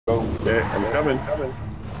Okay, I'm coming.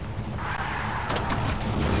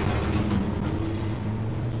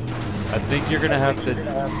 I think you're gonna have to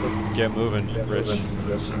get moving, Rich.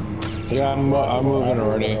 Yeah, I'm moving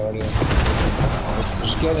already.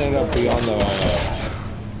 Just getting it up beyond the.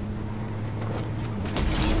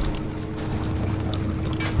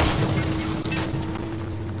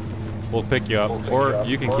 We'll pick you up, or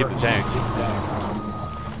you can keep the tank.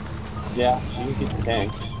 Yeah, you can keep the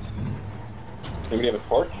tank. Anybody have a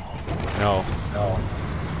torch? No.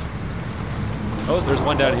 Oh, there's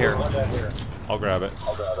one down here. I'll grab it.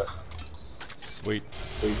 Sweet.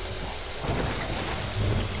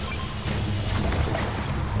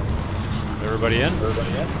 Everybody in?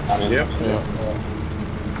 Yep.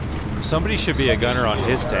 Yeah. Somebody should be a gunner on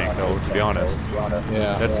his tank, though, to be honest.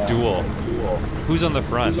 Yeah. That's dual. Who's on the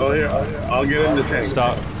front? Oh yeah, I'll get in the tank.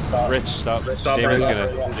 Stop. Rich, stop. Stop Damon's right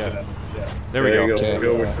gonna. now. Yeah. There we There go. you Okay.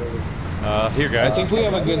 go. Here, I guys. think we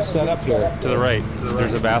have a good setup here. To the right.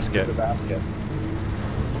 There's a basket.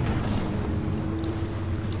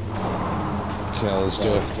 Okay, let's do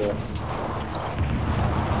it.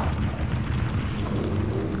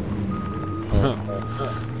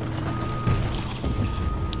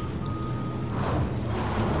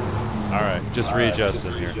 All right, just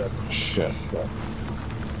readjusting here. Shit.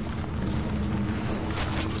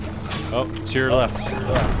 Oh, to your left.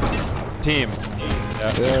 Team.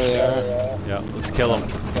 Yeah. There they are. Yeah, let's kill him.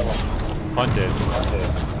 Hunted.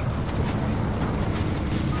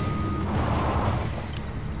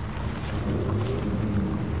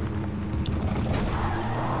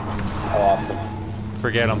 Awesome.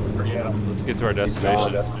 Forget him. Let's get to our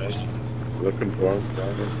destination. Looking for him.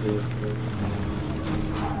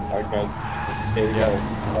 Alright, guys. Here we go.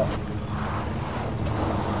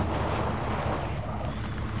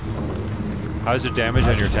 How's your damage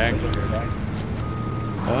on your tank?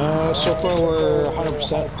 So far we're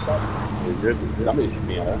 100%. We're good. Somebody should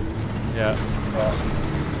be on it. Yeah.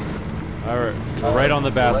 Alright, we're right on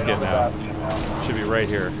the basket now. Should be right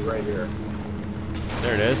here.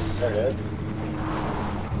 There it is.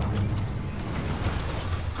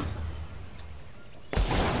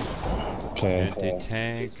 Okay. Empty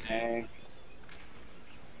tank.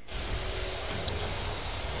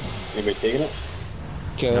 Anybody taking it?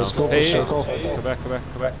 Okay, let's go for Hey, circle. Go back.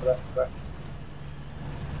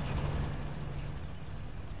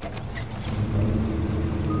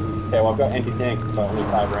 Okay, well I've got empty tank, so only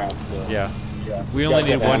 5 rounds. So. Yeah. We only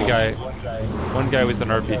need one guy with an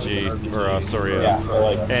RPG, or sorry, Yeah, so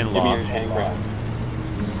like, and give me law. your tank round.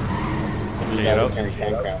 Can you get up? Your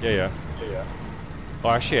tank round. Yeah. Oh,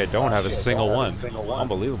 actually, I don't have a single one.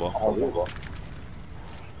 Unbelievable. Unbelievable.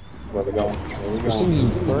 Where we going? This thing's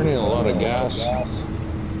burning a lot of gas.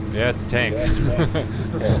 Yeah, it's a tank.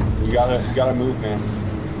 Okay, you gotta move, man.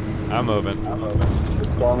 I'm moving. The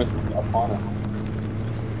storm is upon us.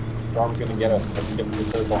 The storm's gonna get us. Let's get to the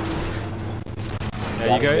circle.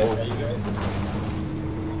 Yeah, you guys?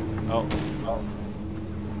 Oh.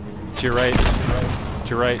 To your right. To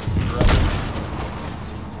your right.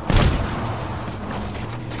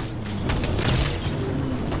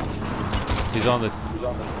 He's on the...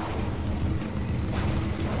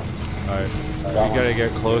 Alright. You gotta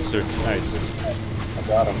get closer. Nice. I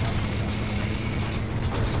got him.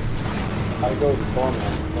 I go to the storm,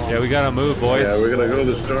 man. Yeah, we gotta move, boys. Yeah, we're gonna go.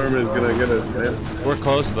 The storm is gonna get us, man. We're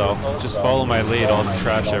close, though. Just follow my lead. I'll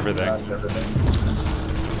trash everything. Yeah,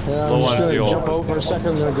 Low I'm just on gonna fuel. jump out for a second.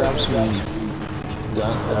 I'm gonna grab some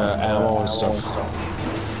gun, ammo and stuff.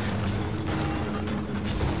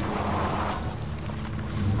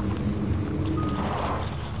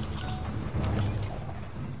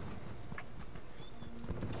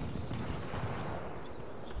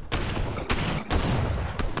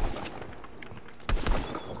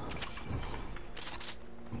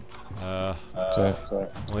 Okay.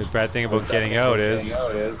 Only bad thing about getting out is...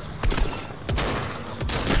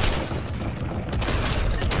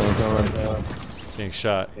 Getting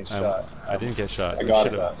shot. I didn't get shot. I got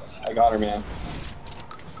Should've. her. I got her, man.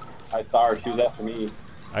 I saw her. She was after me.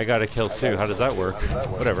 I got a kill too. How does that work?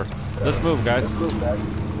 Whatever. Let's move, guys.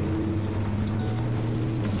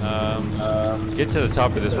 Get to the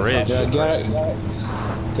top of this ridge. Yeah, get it.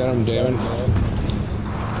 Get him, Damon.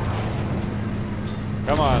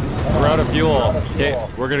 Come on. We're out of fuel. Okay,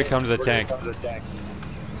 we're gonna come to the tank.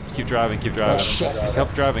 Keep driving, keep driving. Oh, shit.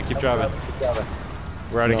 Keep driving, keep driving.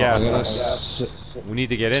 We're out of I'm gonna gas. We need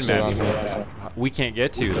to get in, sit on man. here. We can't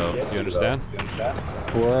get to, though. Do you understand?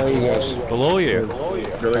 Where are you guys? Below you.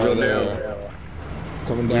 Gonna go down.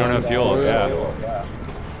 Coming We down. don't have fuel. for you? Yeah.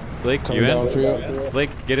 Blake, Coming you down for in? you. Blake,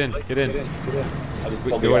 get in, I just We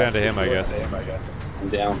told go you down to him, I guess. I'm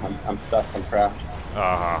down. I'm stuck. I'm trapped.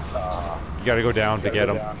 You gotta go down to get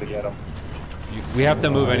him. We have to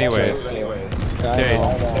move anyways. Okay.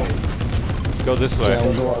 Go this way. Yeah,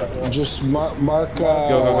 I'm going. Just mark.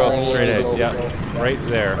 Go straight ahead. Yeah, right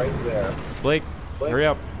there. Blake, hurry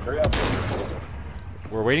up.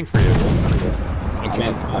 We're waiting for you. I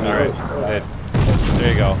can't. All right. Good.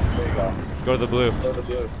 There you go. Go to the blue.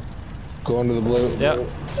 Going to the blue. Yep.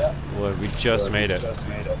 Well, we just made it.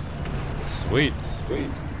 Sweet.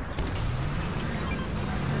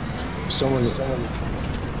 Someone.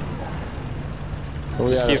 Oh,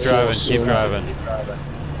 Just yeah, keep driving. that's Keep driving.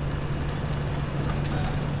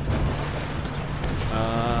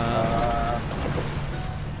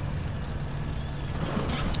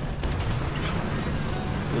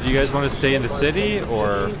 Well, do you guys want to stay in the city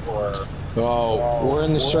or? Oh, we're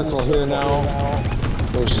in the circle here now.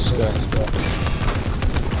 Where's this guy?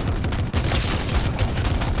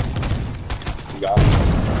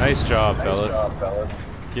 Nice job, fellas.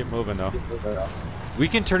 Keep moving though. We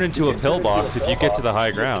can turn into a pillbox if you get to the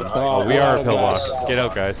high ground. Oh, we are a pillbox. Get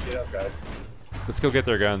out, guys. Let's go get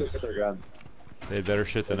their guns. They had better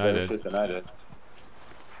shit than I did.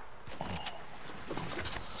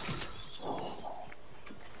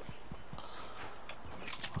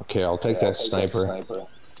 Okay, I'll take that sniper.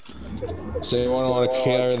 So anyone want to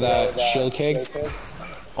carry that shield keg?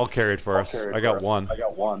 I'll carry it for us. I got one.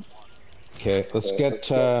 Okay, let's get.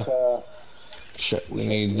 Shit, we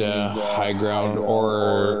need high ground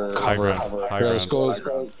or cover. High Here, let's ground.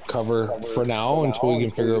 go cover for now until we can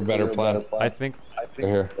figure out a better plan. I think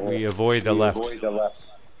Here. we avoid the left.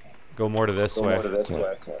 Go more to this way.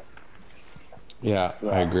 Yeah,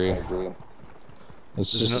 I agree.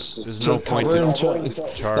 It's There's no point cover to until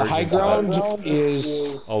charge the high into ground that.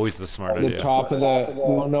 is Always the smart the idea. top of the.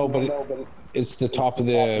 Well, no, but it's the top of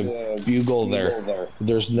the bugle there.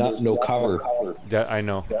 There's no cover. That I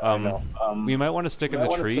know. We might want to stick in the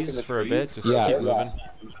trees for a bit. Just Yeah. keep moving.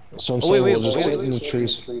 So I'm Oh, saying wait, we'll just wait. sit in the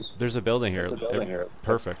trees. There's a building here.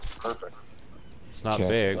 Perfect. It's not Okay.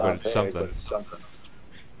 big, but it's something.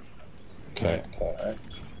 Okay,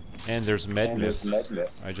 And there's med mist.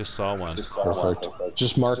 I just saw one. perfect.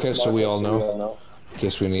 Just mark it so we all know in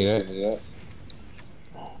case we need it.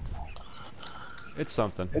 It's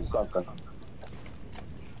something. It's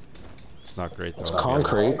not great though. It's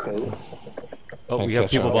concrete. Oh, we have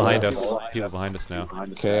people behind us. People behind us now.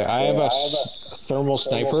 Okay, I have a thermal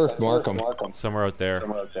sniper. Mark them. Somewhere out there.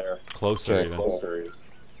 Closer Okay. even.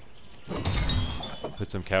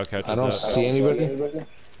 Put some cow couches I don't up. see anybody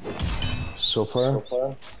so far.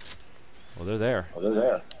 Well, they're there.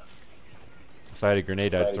 If I had a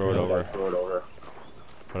grenade, I'd throw it over.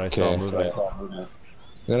 But I saw Okay. movement. I'm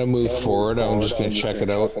gonna move forward. I'm just gonna check it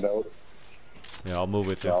out. Yeah, I'll move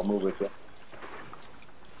with you.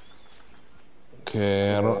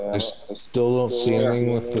 Okay, I still don't see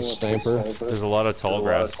anything with the sniper. There's a lot of tall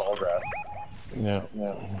grass. Yeah.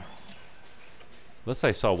 Unless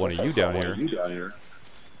I saw one of you down here.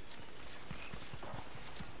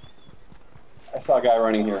 I saw a guy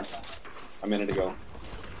running here a minute ago.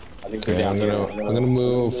 I think they're Okay, down I'm here. gonna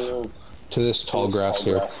move to this tall grass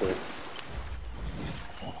here.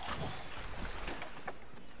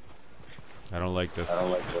 I don't like this.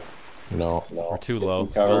 No. We're too low.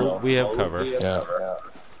 Cover. Well, we have cover. Yeah.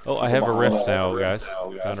 Oh, I have a rift now, guys.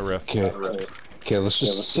 Found a rift. Okay. Okay, let's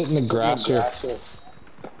just sit in the grass here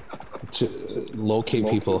to locate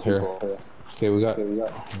people here. Okay, we got.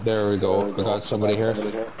 There we go. We got somebody here.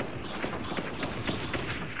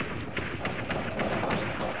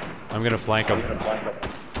 I'm gonna flank him.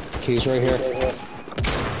 Keys right here.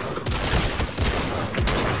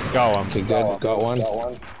 Go him. Okay, good. Got one.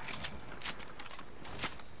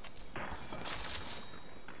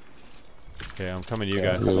 Okay, I'm coming to you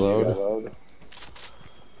guys. Reload.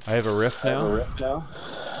 I have a rift now.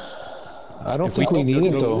 I don't If we think we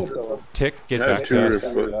need it though. Tick, get I have back two to rift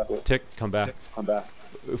us. foot. Tick, come back.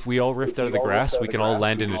 If we all rift out of the grass, we can all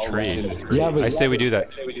land in a tree. Yeah, but I say we do that.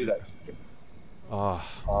 Oh,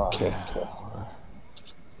 okay.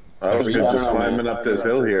 I was just climbing up this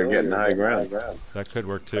hill here, getting high ground. that could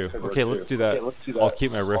work too. Okay, let's do that. I'll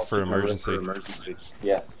keep my rift for emergency.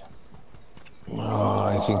 Yeah. Oh,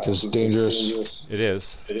 I think this is dangerous. It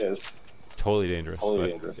is. Totally dangerous,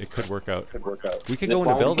 but it could work out. We could go in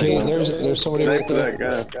a Okay, building. there's somebody right Sniper there.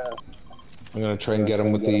 that guy. I'm gonna try and get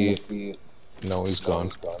him with the. No, he's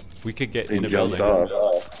gone. We could get He in a jumped building.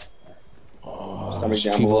 off. There's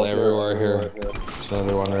people everywhere here. There's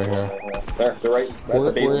another one right here. There, they're right. That's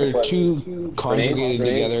the base We're of the too conjugated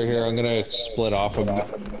together here. I'm gonna split off a bit.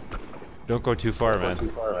 Don't go too far, man.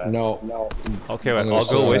 No. Okay, I'm gonna I'll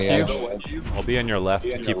stay go on with the you. I'll be on your left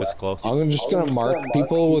to keep us close. I'm just gonna mark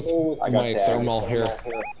people with my thermal here.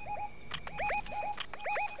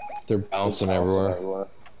 They're bouncing everywhere.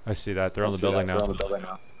 I see that. They're on the building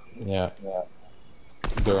now. Yeah.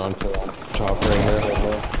 They're on top right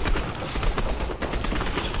here.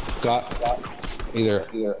 Got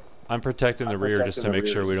either. I'm protecting the rear just to make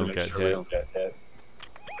sure we don't get hit.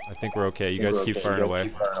 I think we're okay. You guys keep firing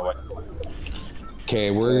away. Okay,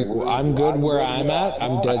 I'm good where I'm at.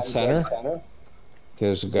 I'm dead center.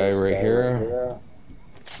 There's a guy right here.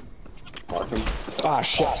 Ah,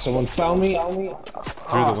 shit, someone found me.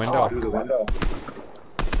 Through the window.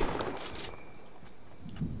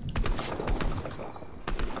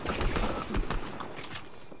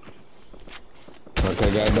 Okay,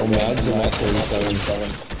 I got no meds. I'm at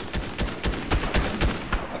 37.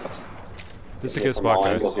 This is a good spot,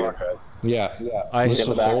 guys. Yeah. I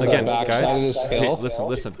Listen, hold again, the backside guys. of this Hey, hill.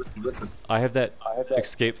 listen. I have that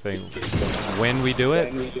escape thing. When we do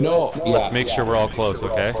it, No, let's make sure we're all close,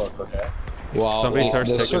 okay? Well, Somebody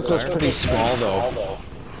starts the taking circle's fire. pretty small though.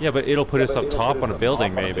 Yeah, but it'll put us up top on a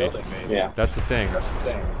building, maybe. Yeah. That's the thing.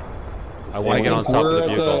 I want to get on top of the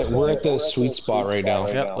vehicle. We're at the sweet spot right now.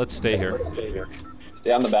 Yeah, let's stay here.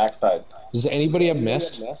 Stay on the backside. Does anybody have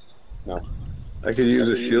mist? No. I could use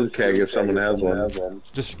a shield keg if someone has one.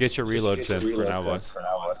 Just get your reloads in for now, boys.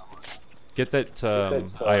 Get that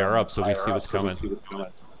IR up so we see what's coming.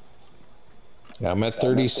 Yeah, I'm at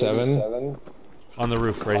 37. On the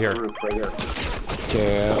roof, right here.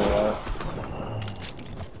 Okay,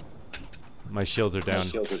 My shields are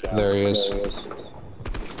down. there he is.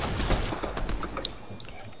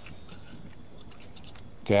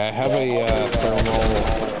 Okay, I have a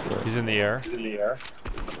thermal. He's in the air.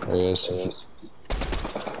 There he is.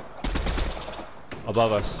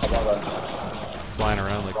 Above us. Flying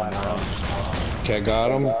around like a moron. Okay, I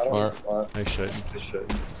got him. Or, Nice shit.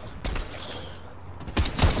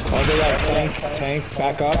 oh, they got a tank.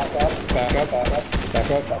 Back up. At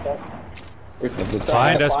the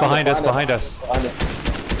top. Behind us.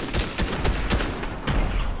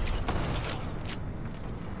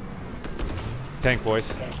 Tank,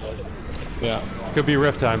 boys. Yeah. Could be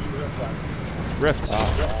rift time. Rift.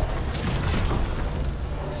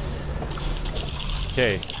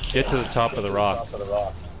 Okay, get to the top of the rock.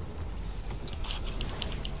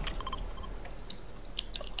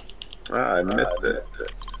 Ah, I missed it.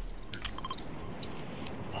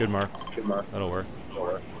 Good mark. That'll work.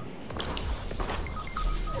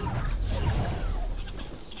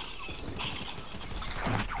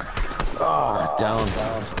 Ah, down.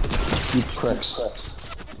 You pricks.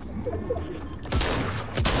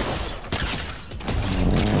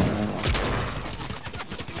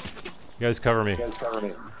 You guys cover me.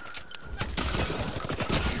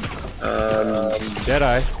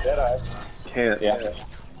 Deadeye. Deadeye. Can't. Yeah.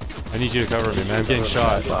 I need you to cover me, man. I'm getting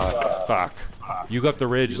shot. Fuck. You go up the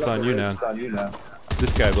ridge. It's on you now.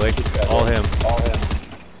 This guy, Blake. All him.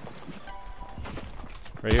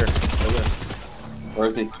 Right here. Where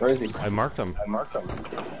is he? I marked him.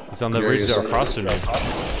 He's on the ridge there across from me.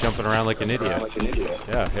 Jumping around like an idiot.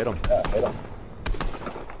 Yeah, hit him.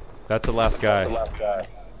 That's the last guy.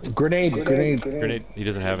 Grenade. He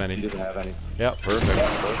doesn't have any. Yeah,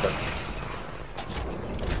 perfect.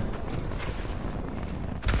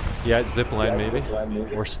 Yeah, zip line maybe.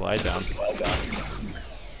 Or slide down.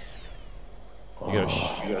 You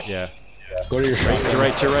gotta yeah. Go to your shotgun.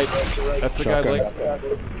 You're right. That's the guy, Blake.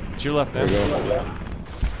 It's your left, man.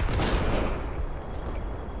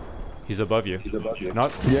 He's above you.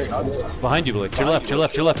 Not behind you, Blake. To your left.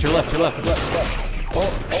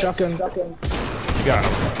 Oh, shotgun. You got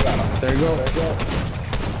him. There you go.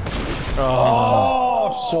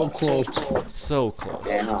 Oh, so close. So close.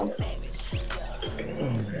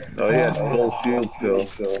 Oh yeah, full shield still.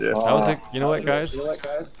 Yeah. That was you know what, guys?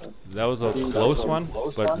 That was a close one,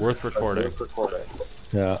 but worth recording.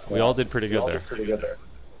 Yeah. We all did pretty good there.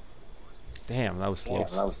 Damn, that was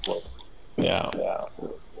close. Yeah.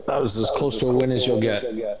 That was as close to a win as you'll get.